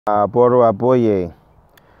Boro Aboye,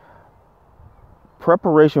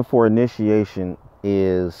 preparation for initiation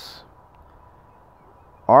is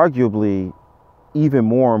arguably even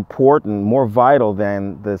more important, more vital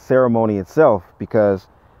than the ceremony itself, because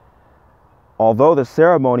although the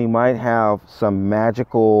ceremony might have some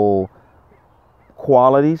magical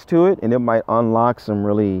qualities to it and it might unlock some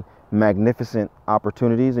really magnificent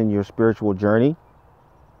opportunities in your spiritual journey,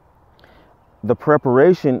 the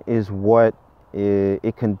preparation is what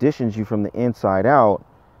it conditions you from the inside out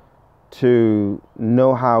to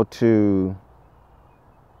know how to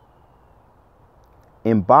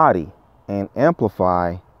embody and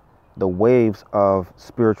amplify the waves of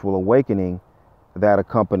spiritual awakening that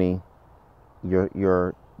accompany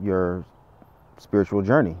your spiritual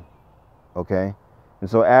journey. Okay? And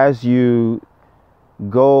so as you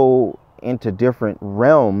go into different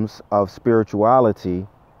realms of spirituality,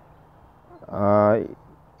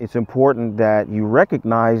 it's important that you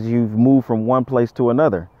recognize you've moved from one place to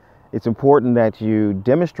another. It's important that you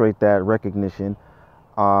demonstrate that recognition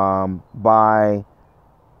by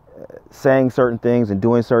saying certain things and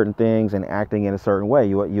doing certain things and acting in a certain way.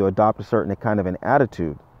 You adopt a certain kind of an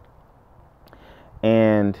attitude.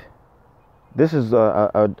 And this is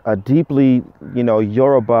a deeply,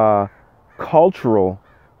 Yoruba cultural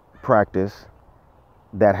practice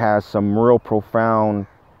that has some real profound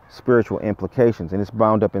spiritual implications, and it's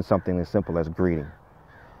bound up in something as simple as greeting.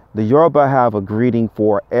 The Yoruba have a greeting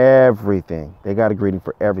for everything. They got a greeting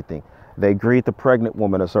for everything. They greet the pregnant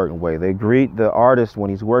woman a certain way. They greet the artist when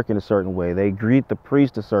he's working a certain way. They greet the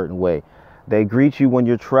priest a certain way. They greet you when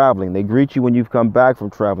you're traveling. They greet you when you've come back from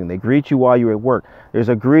traveling. They greet you while you're at work. There's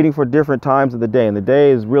a greeting for different times of the day, and the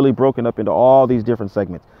day is really broken up into all these different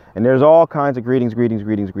segments. And there's all kinds of greetings.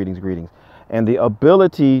 And the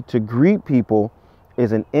ability to greet people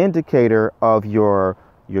is an indicator of your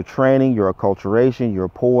training, your acculturation, your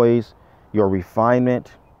poise, your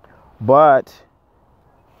refinement. But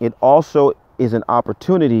it also is an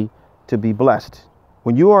opportunity to be blessed.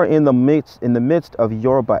 When you are in the midst of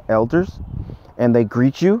Yoruba elders and they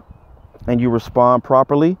greet you and you respond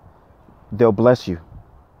properly, they'll bless you.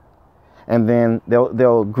 And then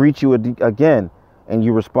they'll greet you again and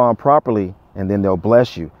you respond properly, and then they'll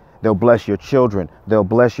bless you. They'll bless your children. They'll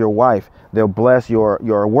bless your wife. They'll bless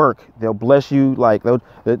your work. They'll bless you.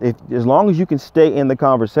 As long as you can stay in the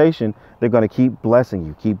conversation, they're going to keep blessing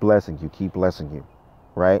you, keep blessing you,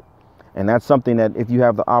 right? And that's something that if you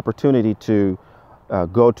have the opportunity to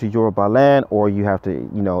go to Yoruba land, or you have to,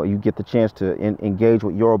 you get the chance to engage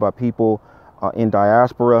with Yoruba people in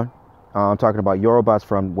diaspora. I'm talking about Yorubas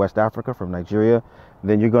from West Africa, from Nigeria.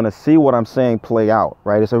 Then you're going to see what I'm saying play out,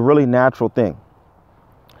 right? It's a really natural thing.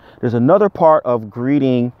 There's another part of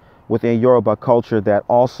greeting within Yoruba culture that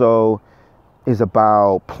also is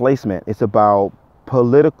about placement. It's about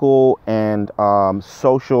political and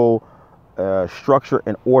social structure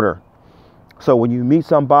and order. So when you meet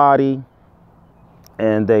somebody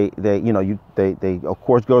and they of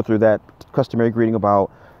course go through that customary greeting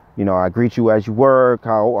about, I greet you as you work,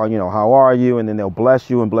 how are you? And then they'll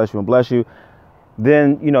bless you and bless you and bless you.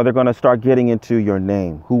 Then, they're going to start getting into your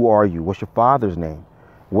name. Who are you? What's your father's name?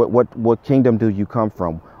 What kingdom do you come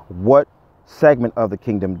from? What segment of the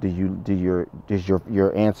kingdom is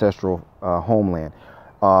your ancestral homeland?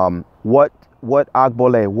 What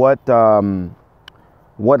agbole,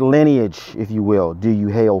 what lineage, if you will, do you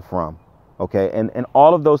hail from? Okay, and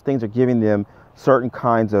all of those things are giving them certain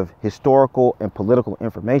kinds of historical and political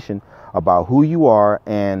information about who you are,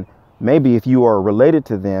 and maybe if you are related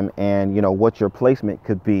to them, and what your placement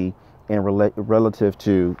could be in relative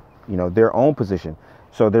to their own position.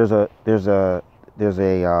 So there's a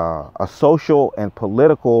social and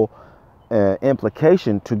political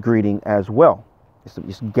implication to greeting as well.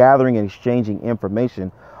 It's gathering and exchanging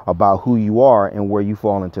information about who you are and where you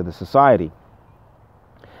fall into the society.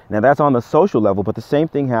 Now that's on the social level, but the same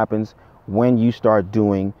thing happens when you start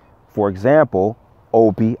doing, for example,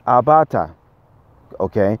 Obi Abata.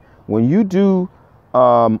 Okay, when you do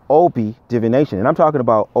Obi divination, and I'm talking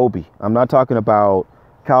about Obi, I'm not talking about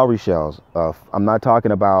cowrie shells. I'm not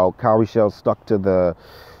talking about cowrie shells stuck to the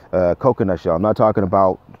coconut shell. I'm not talking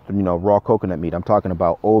about raw coconut meat. I'm talking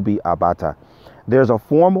about Obi Abata. There's a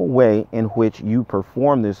formal way in which you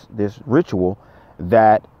perform this ritual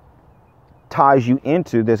that ties you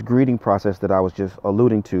into this greeting process that I was just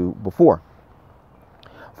alluding to before.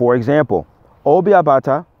 For example, Obi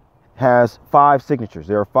Abata has 5 signatures.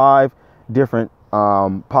 There are 5 different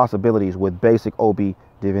possibilities with basic Obi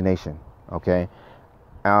divination. Okay.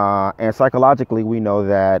 And psychologically, we know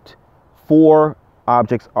that 4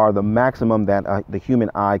 objects are the maximum that the human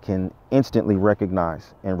eye can instantly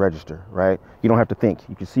recognize and register, right? You don't have to think.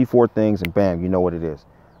 You can see 4 things and bam, you know what it is,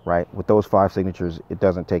 right? With those 5 signatures, it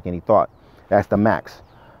doesn't take any thought. That's the max.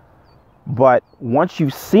 But once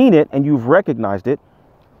you've seen it and you've recognized it,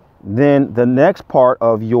 then the next part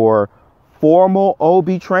of your formal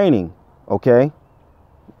OB training, okay?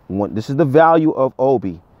 This is the value of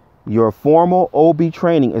OB. Your formal OB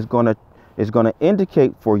training is gonna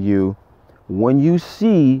indicate for you, when you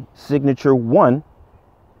see signature 1,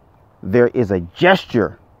 there is a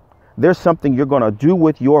gesture. There's something you're gonna do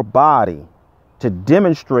with your body to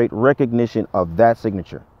demonstrate recognition of that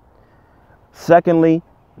signature. Secondly,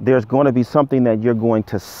 there's going to be something that you're going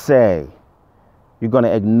to say. You're going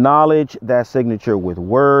to acknowledge that signature with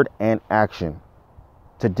word and action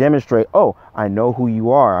to demonstrate, oh, I know who you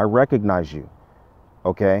are. I recognize you.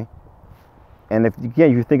 Okay. And if,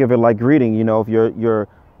 again, you think of it like greeting, you know, if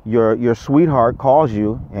your sweetheart calls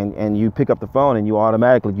you and you pick up the phone and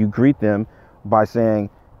you greet them by saying,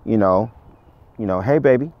 you know, hey,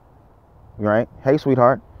 baby, right? Hey,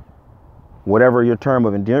 sweetheart, whatever your term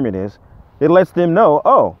of endearment is. It lets them know,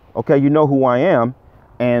 oh, okay, you know who I am,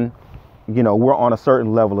 and, you know, we're on a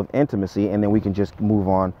certain level of intimacy, and then we can just move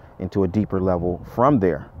on into a deeper level from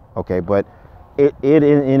there, okay? But it in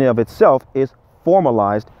and of itself is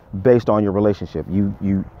formalized based on your relationship.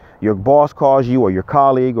 Your boss calls you, or your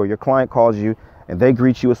colleague or your client calls you, and they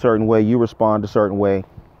greet you a certain way, you respond a certain way,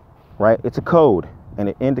 right? It's a code, and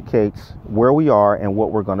it indicates where we are and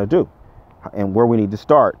what we're going to do and where we need to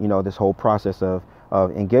start, you know, this whole process of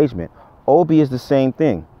engagement. OB is the same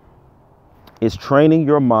thing. It's training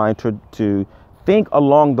your mind to think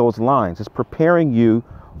along those lines. It's preparing you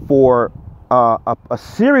for a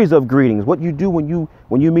series of greetings. What you do when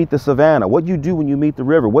you meet the savannah, what you do when you meet the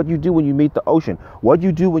river, what you do when you meet the ocean, what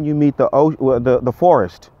you do when you meet the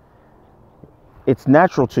forest. It's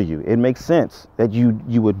natural to you. It makes sense that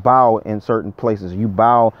you would bow in certain places. You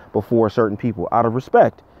bow before certain people out of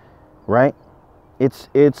respect, right? It's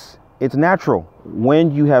natural when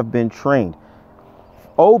you have been trained.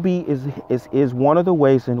 OB is one of the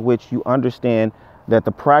ways in which you understand that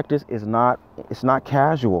the practice it's not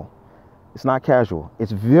casual. It's not casual.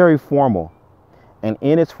 It's very formal. And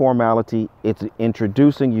in its formality, it's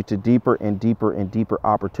introducing you to deeper and deeper and deeper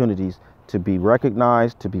opportunities to be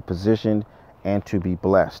recognized, to be positioned, and to be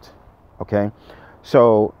blessed. Okay?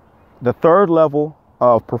 So the third level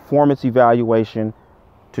of performance evaluation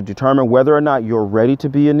to determine whether or not you're ready to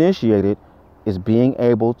be initiated is being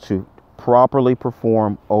able to properly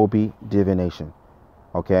perform OB divination.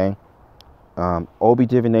 Okay? OB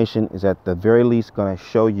divination is at the very least going to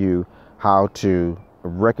show you how to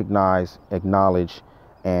recognize, acknowledge,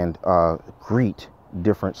 and greet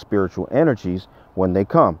different spiritual energies when they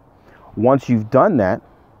come. Once you've done that,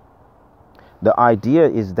 the idea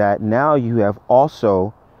is that now you have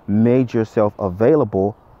also made yourself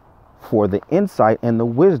available for the insight and the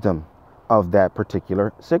wisdom of that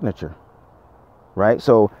particular signature, right?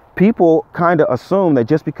 So people kind of assume that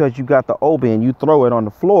just because you got the OB and you throw it on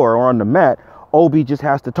the floor or on the mat, OB just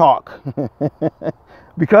has to talk.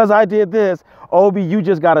 Because I did this, OB, you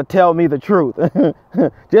just got to tell me the truth.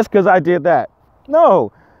 Just because I did that.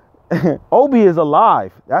 No, OB is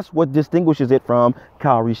alive. That's what distinguishes it from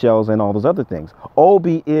cowrie shells and all those other things.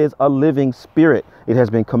 OB is a living spirit. It has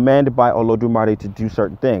been commanded by Olodumare to do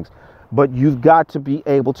certain things. But you've got to be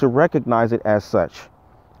able to recognize it as such.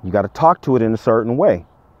 You got to talk to it in a certain way,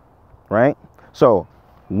 right? So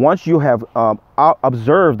once you have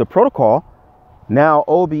observed the protocol, now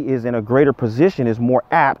OB is in a greater position, is more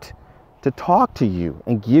apt to talk to you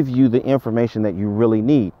and give you the information that you really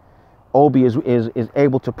need. OB is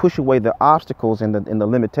able to push away the obstacles and the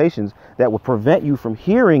limitations that will prevent you from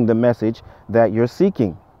hearing the message that you're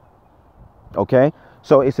seeking. Okay?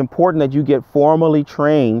 So it's important that you get formally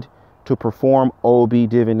trained to perform OB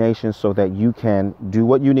divination so that you can do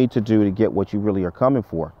what you need to do to get what you really are coming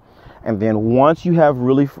for. And then once you have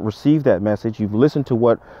really received that message, you've listened to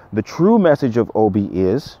what the true message of OB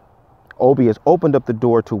is. OB has opened up the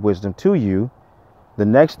door to wisdom to you. The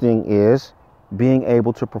next thing is being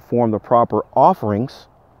able to perform the proper offerings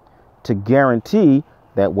to guarantee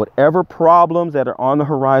that whatever problems that are on the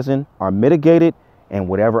horizon are mitigated, and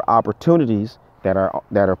whatever opportunities that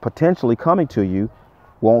are potentially coming to you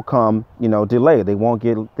won't come, delayed. They won't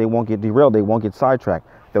get derailed. They won't get sidetracked.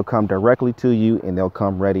 They'll come directly to you, and they'll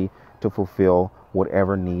come ready to fulfill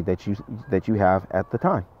whatever need that you have at the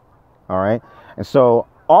time. All right. And so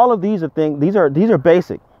all of these are things. These are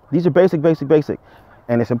basic. These are basic.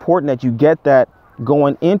 And it's important that you get that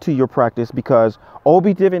going into your practice, because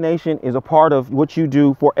OB divination is a part of what you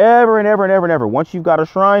do forever and ever and ever and ever. Once you've got a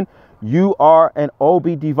shrine, You are an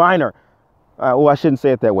Obi diviner. Well, I shouldn't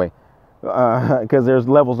say it that way, because there's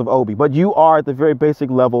levels of Obi, but you are at the very basic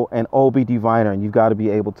level an Obi diviner, and you've got to be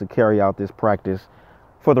able to carry out this practice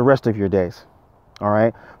for the rest of your days. All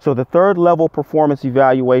right. So the third level performance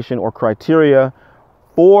evaluation or criteria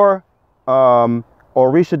for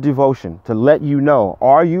Orisa devotion, to let you know,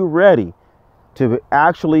 are you ready to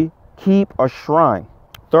actually keep a shrine?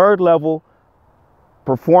 Third level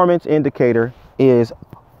performance indicator is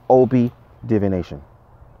Obi divination.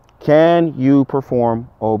 Can you perform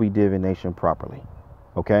Obi divination properly?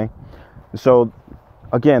 Okay. So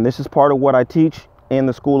again, this is part of what I teach in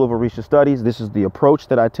the School of Orisa Studies. This is the approach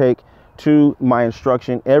that I take to my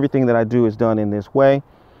instruction. Everything that I do is done in this way.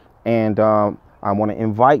 And I want to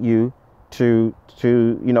invite you to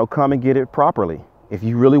come and get it properly. If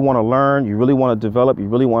you really want to learn, you really want to develop, you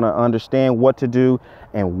really want to understand what to do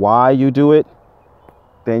and why you do it,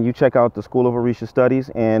 then you check out the School of Orisa Studies,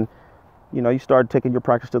 and you start taking your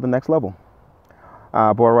practice to the next level.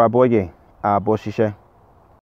 Bora boye, boshishe.